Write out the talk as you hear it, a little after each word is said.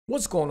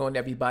What's going on,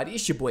 everybody?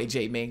 It's your boy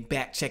J-Man,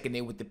 back checking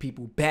in with the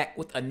people, back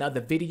with another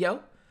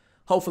video.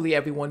 Hopefully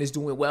everyone is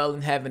doing well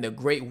and having a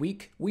great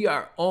week. We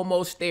are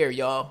almost there,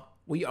 y'all.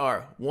 We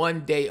are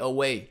one day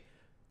away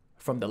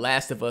from The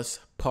Last of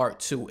Us Part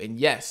 2. And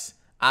yes,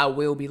 I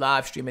will be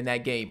live streaming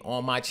that game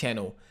on my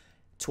channel,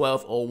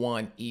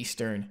 12:01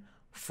 Eastern,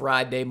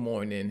 Friday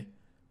morning.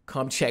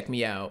 Come check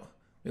me out.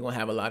 We're going to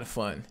have a lot of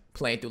fun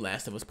playing through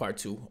Last of Us Part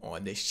 2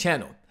 on this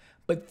channel.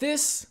 But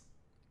this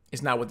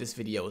is not what this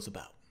video is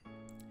about.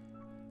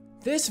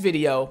 This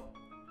video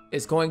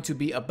is going to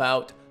be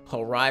about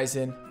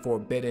Horizon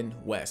Forbidden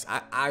West.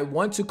 I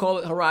want to call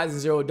it Horizon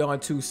Zero Dawn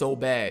 2 so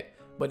bad,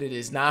 but it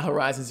is not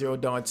Horizon Zero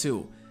Dawn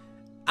 2.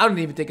 I don't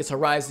even think it's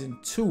Horizon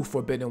 2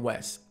 Forbidden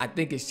West. I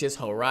think it's just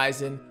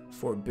Horizon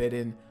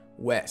Forbidden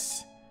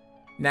West.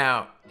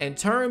 Now, in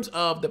terms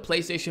of the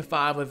PlayStation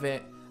 5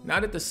 event, now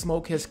that the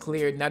smoke has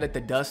cleared, now that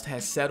the dust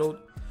has settled,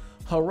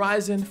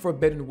 Horizon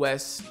Forbidden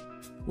West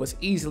was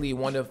easily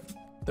one of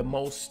the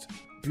most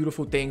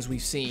beautiful things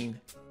we've seen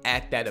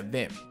at that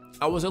event.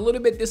 I was a little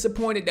bit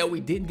disappointed that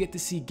we didn't get to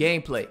see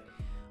gameplay,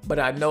 but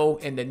I know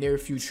in the near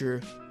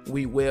future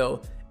we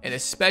will, and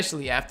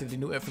especially after the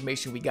new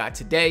information we got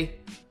today,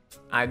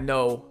 I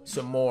know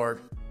some more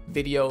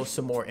videos,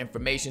 some more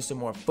information, some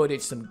more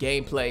footage, some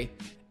gameplay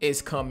is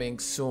coming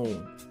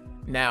soon.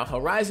 Now,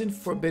 Horizon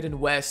Forbidden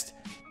West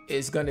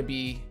is going to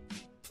be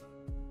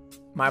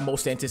my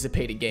most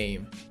anticipated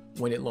game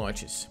when it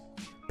launches,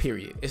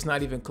 period. It's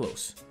not even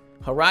close.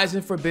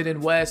 Horizon Forbidden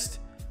West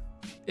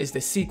is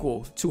the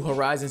sequel to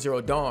Horizon Zero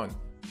Dawn,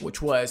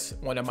 which was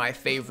one of my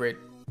favorite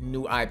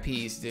new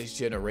IPs this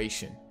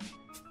generation.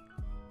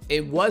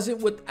 It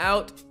wasn't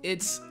without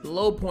its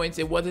low points.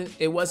 It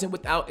wasn't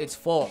without its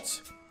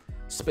faults.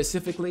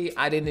 Specifically,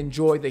 I didn't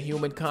enjoy the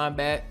human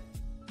combat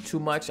too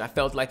much. I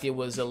felt like it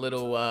was a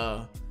little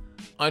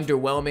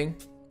underwhelming.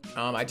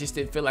 I just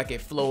didn't feel like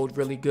it flowed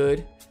really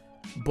good.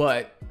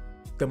 But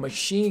the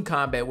machine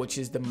combat, which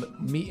is the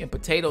meat and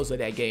potatoes of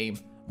that game,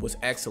 was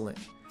excellent.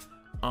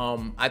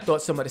 I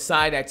thought some of the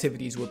side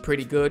activities were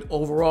pretty good.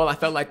 Overall, I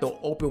felt like the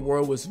open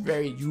world was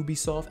very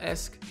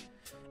Ubisoft-esque.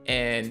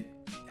 And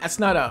that's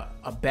not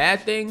a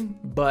bad thing,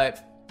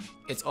 but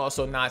it's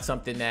also not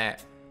something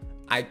that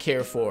I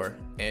care for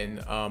in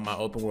my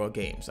open world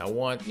games. I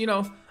want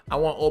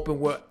open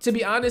world. To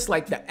be honest,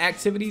 like the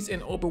activities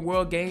in open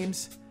world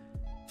games,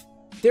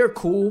 they're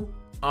cool.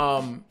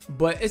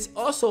 But it's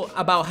also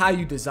about how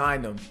you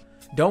design them.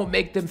 Don't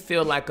make them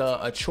feel like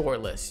a chore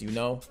list, you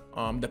know?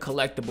 The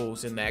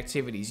collectibles and the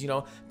activities,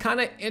 kind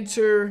of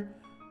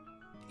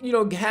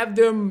have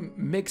them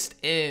mixed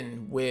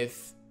in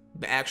with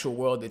the actual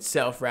world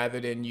itself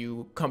rather than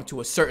you come to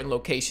a certain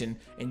location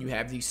and you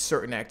have these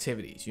certain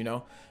activities,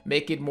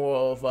 Make it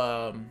more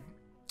of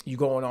you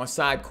going on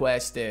side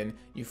quest and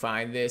you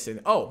find this and,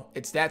 oh,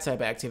 it's that type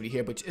of activity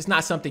here, but it's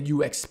not something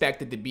you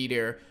expected to be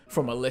there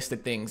from a list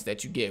of things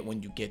that you get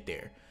when you get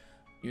there,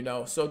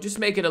 So just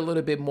make it a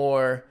little bit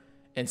more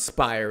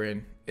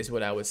inspiring is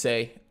what I would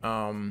say.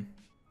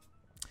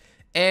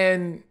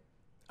 And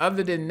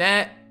other than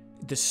that,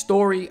 the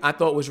story I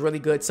thought was really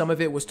good. Some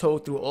of it was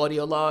told through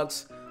audio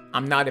logs.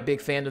 I'm not a big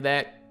fan of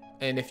that.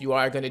 And if you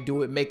are going to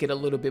do it, make it a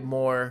little bit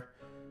more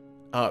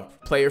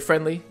player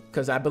friendly,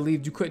 because I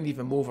believed you couldn't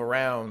even move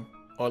around,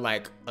 or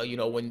like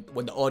when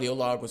the audio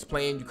log was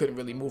playing, you couldn't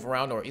really move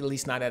around, or at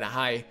least not at a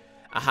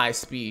high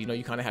speed.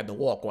 You kind of had to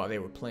walk while they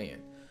were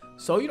playing.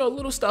 So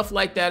little stuff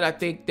like that, I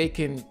think they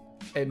can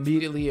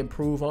immediately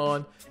improve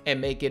on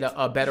and make it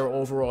a better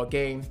overall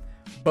game.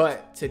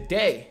 But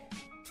today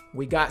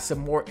we got some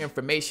more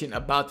information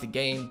about the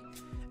game,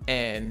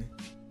 and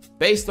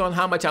based on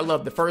how much I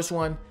love the first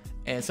one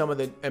and some of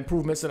the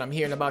improvements that I'm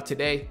hearing about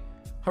today,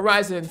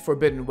 Horizon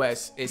Forbidden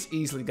West is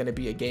easily going to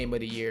be a Game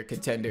of the Year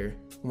contender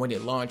when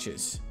it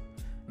launches.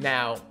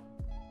 Now,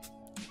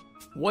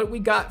 what we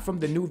got from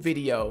the new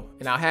video,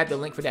 and I'll have the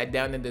link for that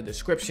down in the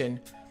description,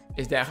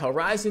 is that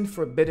Horizon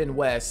Forbidden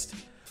West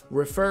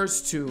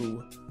refers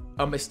to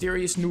a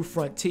mysterious new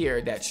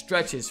frontier that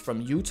stretches from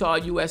Utah,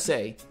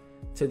 USA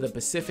to the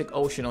Pacific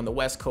Ocean on the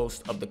west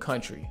coast of the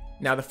country.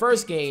 Now, the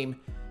first game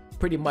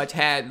pretty much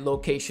had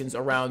locations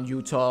around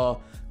Utah,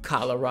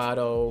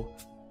 Colorado,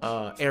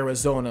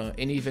 Arizona,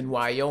 and even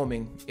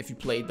Wyoming if you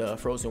played the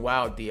Frozen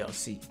Wild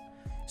DLC.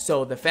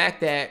 So the fact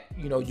that,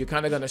 you're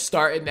kind of going to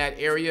start in that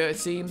area, it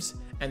seems,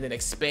 and then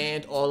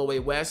expand all the way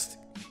west,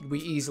 we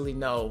easily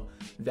know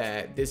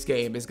that this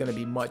game is going to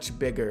be much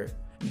bigger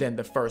than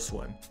the first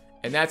one.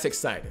 And that's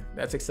exciting.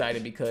 That's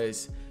exciting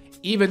because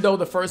even though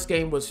the first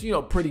game was,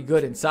 pretty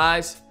good in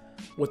size,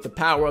 with the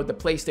power of the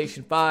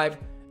PlayStation 5,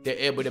 they're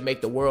able to make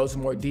the worlds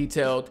more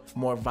detailed,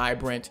 more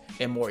vibrant,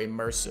 and more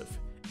immersive.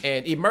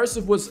 And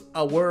immersive was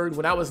a word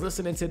when I was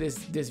listening to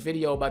this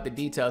video about the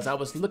details. I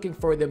was looking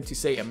for them to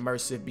say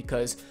immersive,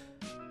 because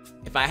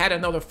if I had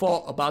another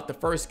fault about the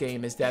first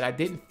game, is that I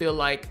didn't feel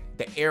like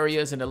the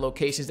areas and the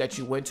locations that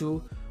you went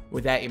to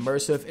were that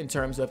immersive in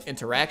terms of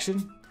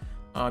interaction.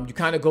 You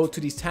kind of go to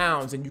these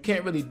towns and you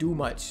can't really do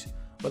much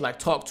but like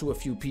talk to a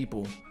few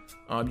people.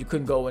 You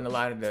couldn't go in a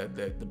lot of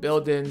the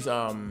buildings.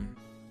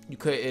 You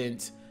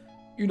couldn't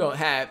you know,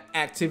 have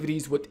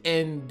activities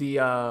within the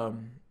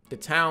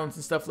towns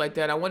and stuff like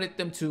that. I wanted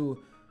them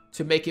to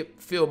make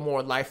it feel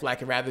more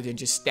lifelike rather than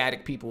just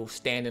static people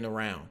standing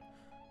around.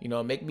 You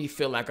know, make me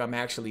feel like I'm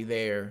actually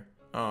there,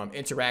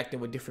 interacting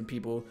with different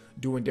people,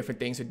 doing different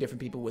things with different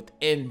people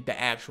within the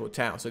actual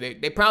town. So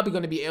they're probably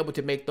going to be able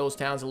to make those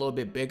towns a little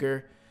bit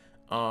bigger.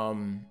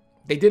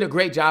 They did a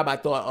great job, I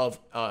thought,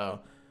 of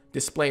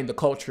displaying the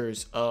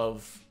cultures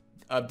of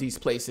these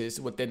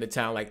places within the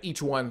town. Like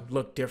each one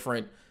looked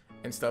different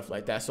and stuff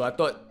like that. So I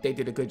thought they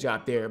did a good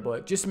job there,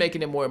 but just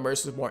making it more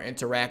immersive, more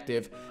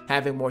interactive,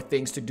 having more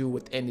things to do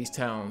within these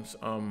towns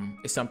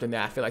is something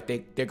that I feel like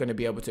they're going to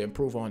be able to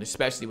improve on,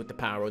 especially with the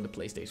power of the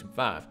PlayStation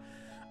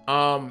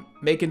 5.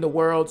 Making the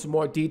worlds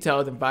more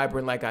detailed and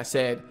vibrant, like I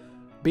said,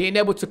 being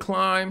able to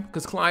climb,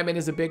 because climbing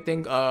is a big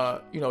thing,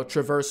 you know,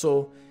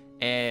 traversal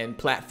and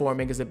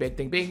platforming is a big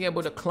thing. Being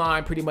able to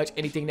climb pretty much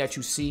anything that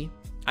you see,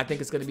 I think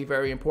it's going to be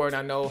very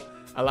important. I know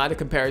a lot of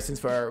comparisons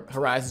for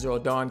Horizon Zero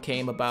Dawn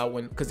came about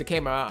because it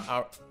came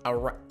out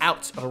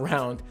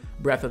around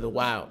Breath of the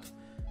Wild.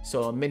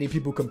 So many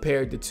people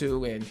compared the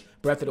two, and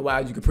Breath of the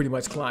Wild, you could pretty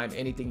much climb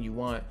anything you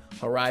want.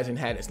 Horizon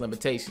had its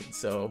limitations.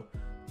 So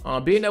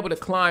being able to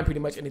climb pretty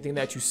much anything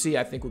that you see,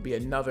 I think would be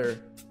another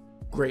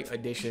great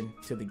addition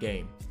to the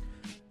game.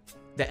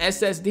 The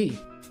SSD.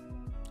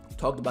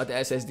 Talked about the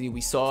SSD. We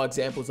saw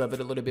examples of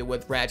it a little bit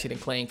with Ratchet and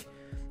Clank.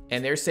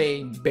 And they're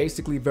saying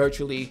basically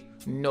virtually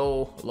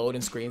no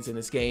loading screens in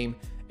this game,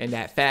 and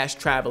that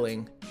fast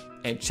traveling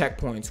and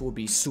checkpoints will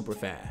be super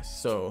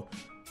fast. So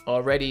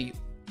already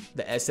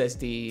the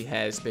SSD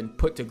has been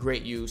put to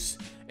great use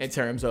in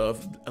terms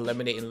of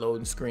eliminating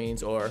loading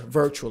screens, or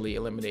virtually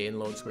eliminating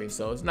loading screens.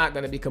 So it's not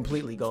going to be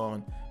completely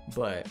gone,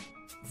 but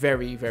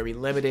very, very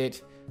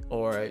limited,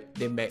 or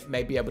they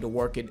may be able to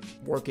work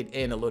it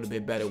in a little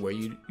bit better where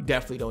you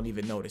definitely don't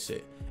even notice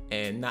it.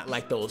 And not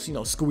like those, you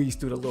know, squeeze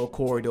through the little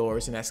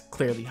corridors and that's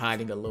clearly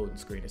hiding a loading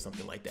screen or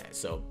something like that.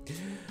 So,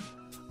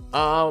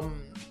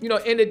 you know,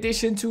 in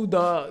addition to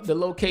the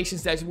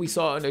locations that we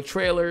saw in the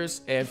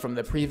trailers and from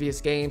the previous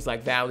games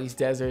like valleys,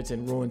 deserts,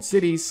 and ruined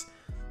cities,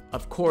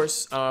 of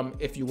course,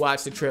 if you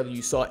watch the trailer,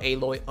 you saw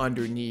Aloy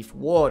underneath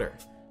water.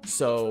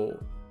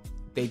 So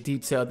they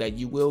detailed that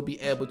you will be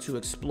able to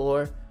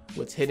explore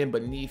what's hidden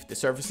beneath the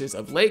surfaces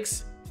of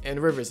lakes and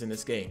rivers in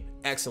this game.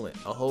 Excellent.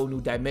 A whole new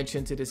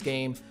dimension to this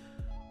game.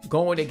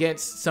 Going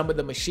against some of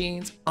the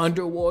machines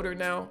underwater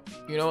now.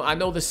 You know, I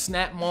know the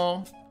Snap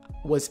Mall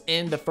was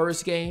in the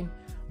first game,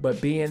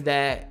 but being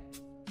that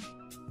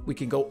we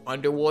can go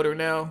underwater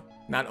now,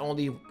 not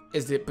only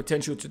is there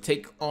potential to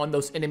take on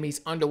those enemies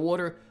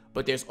underwater,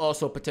 but there's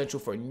also potential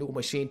for new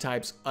machine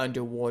types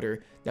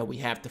underwater that we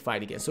have to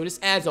fight against. So this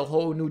adds a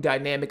whole new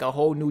dynamic, a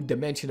whole new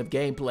dimension of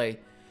gameplay.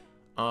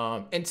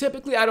 And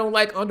typically I don't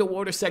like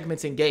underwater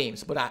segments in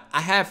games, but I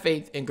have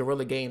faith in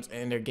Guerrilla Games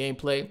and their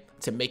gameplay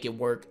to make it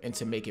work and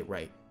to make it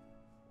right.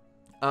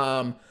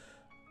 In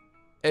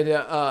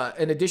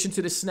addition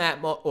to the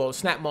Snap Mall, well,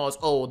 Snap Mall is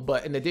old,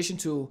 but in addition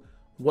to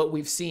what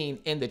we've seen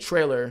in the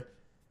trailer,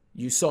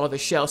 you saw the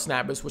shell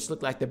snappers, which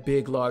look like the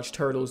big, large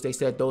turtles. They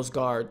said those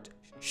guard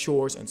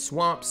shores and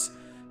swamps.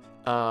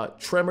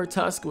 Tremor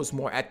Tusk was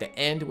more at the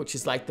end, which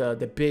is like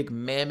the big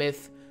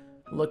mammoth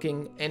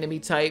looking enemy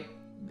type.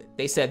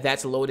 They said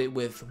that's loaded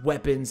with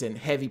weapons and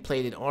heavy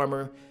plated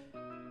armor.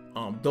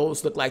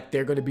 Those look like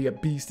they're going to be a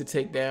beast to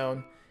take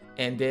down.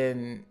 And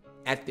then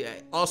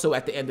also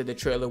at the end of the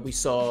trailer, we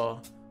saw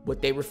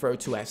what they refer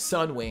to as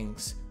Sun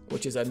Wings,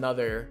 which is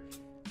another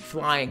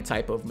flying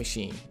type of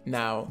machine.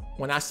 Now,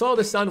 when I saw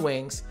the Sun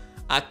Wings,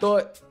 I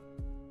thought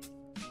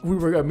we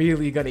were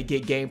immediately going to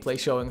get gameplay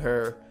showing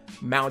her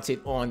mounted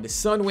on the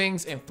Sun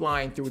Wings and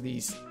flying through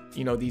these,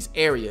 you know, these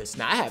areas.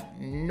 Now, I have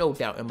no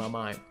doubt in my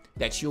mind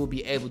that you'll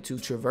be able to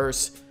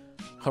traverse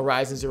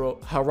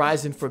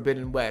Horizon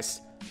Forbidden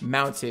West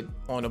mounted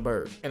on a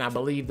bird. And I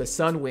believe the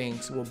Sun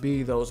Wings will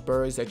be those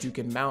birds that you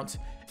can mount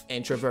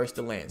and traverse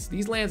the lands.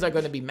 These lands are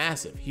going to be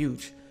massive,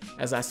 huge,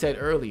 as I said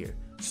earlier.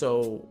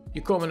 So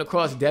you're coming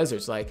across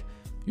deserts. Like,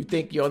 you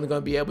think you're only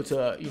going to be able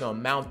to, you know,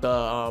 mount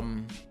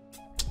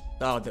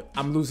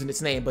I'm losing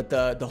its name, but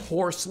the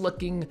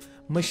horse-looking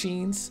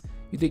machines.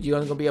 You think you're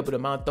only going to be able to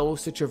mount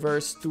those to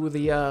traverse through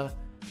the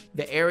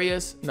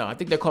areas? No, I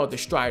think they're called the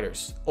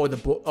Striders or the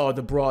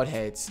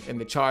Broadheads and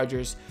the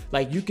Chargers.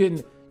 Like, you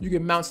can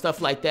mount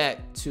stuff like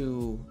that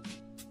to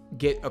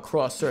get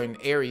across certain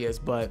areas,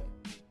 but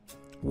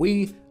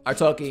we are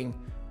talking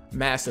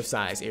massive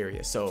size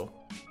areas. So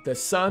the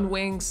Sun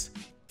Wings,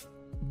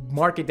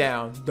 mark it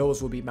down,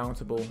 those will be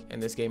mountable in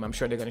this game. I'm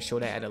sure they're going to show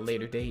that at a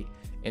later date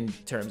in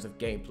terms of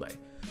gameplay.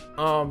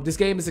 This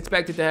game is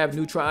expected to have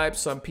new tribes,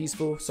 some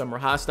peaceful, some are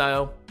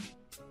hostile.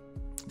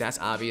 That's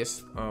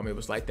obvious. It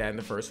was like that in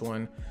the first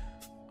one.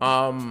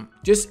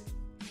 Just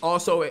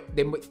also,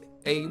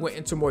 they went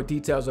into more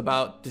details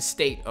about the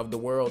state of the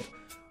world.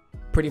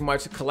 Pretty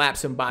much a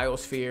collapsing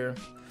biosphere.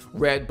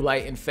 Red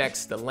blight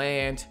infects the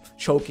land,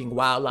 choking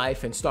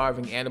wildlife and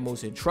starving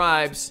animals and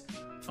tribes.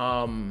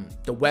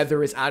 The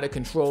weather is out of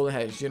control and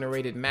has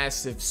generated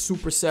massive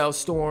supercell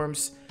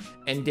storms.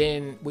 And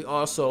then we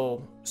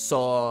also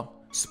saw,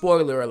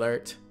 spoiler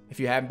alert, if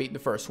you haven't beaten the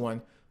first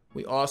one,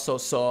 we also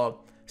saw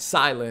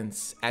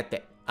Silence at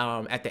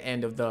the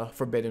end of the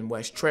Forbidden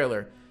West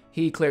trailer.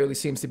 He clearly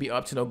seems to be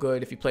up to no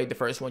good. If you played the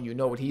first one, you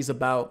know what he's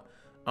about.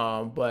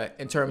 But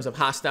in terms of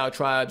hostile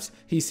tribes,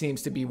 he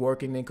seems to be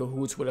working in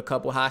cahoots with a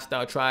couple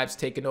hostile tribes,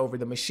 taking over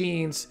the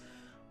machines,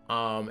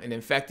 and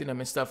infecting them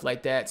and stuff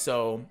like that.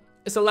 So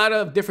it's a lot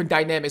of different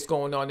dynamics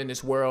going on in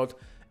this world.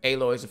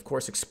 Aloy is, of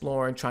course,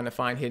 exploring, trying to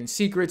find hidden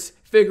secrets,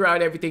 figure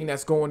out everything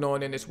that's going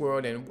on in this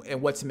world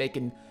and what's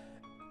making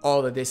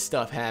all of this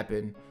stuff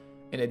happen,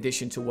 in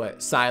addition to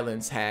what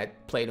Silence had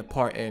played a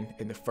part in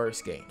the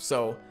first game.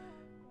 So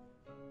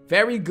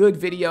very good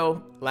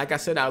video. Like I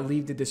said, I'll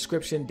leave the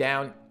description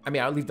down.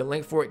 I'll leave the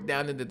link for it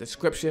down in the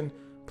description.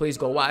 Please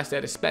go watch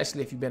that,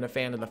 especially if you've been a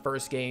fan of the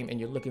first game and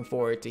you're looking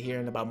forward to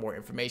hearing about more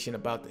information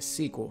about the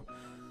sequel,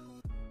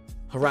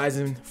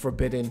 Horizon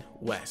Forbidden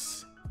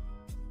West.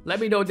 Let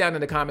me know down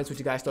in the comments what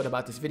you guys thought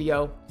about this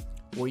video.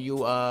 Were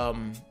you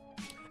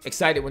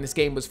excited when this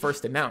game was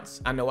first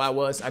announced? I know I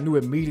was. I knew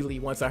immediately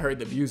once I heard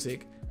the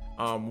music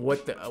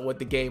what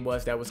the game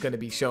was that was going to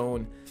be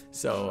shown.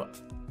 So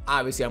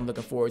obviously I'm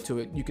looking forward to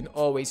it. You can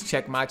always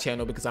check my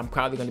channel because I'm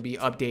probably going to be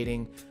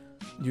updating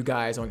you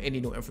guys on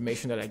any new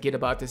information that I get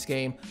about this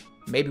game.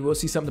 Maybe we'll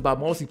see something about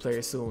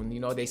multiplayer soon. You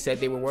know, they said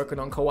they were working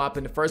on co-op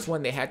in the first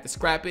one. They had to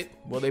scrap it.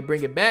 Will they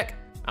bring it back?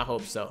 I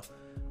hope so.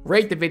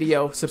 Rate the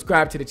video,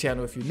 subscribe to the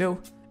channel if you're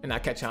new, and I'll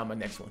catch you on my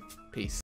next one. Peace.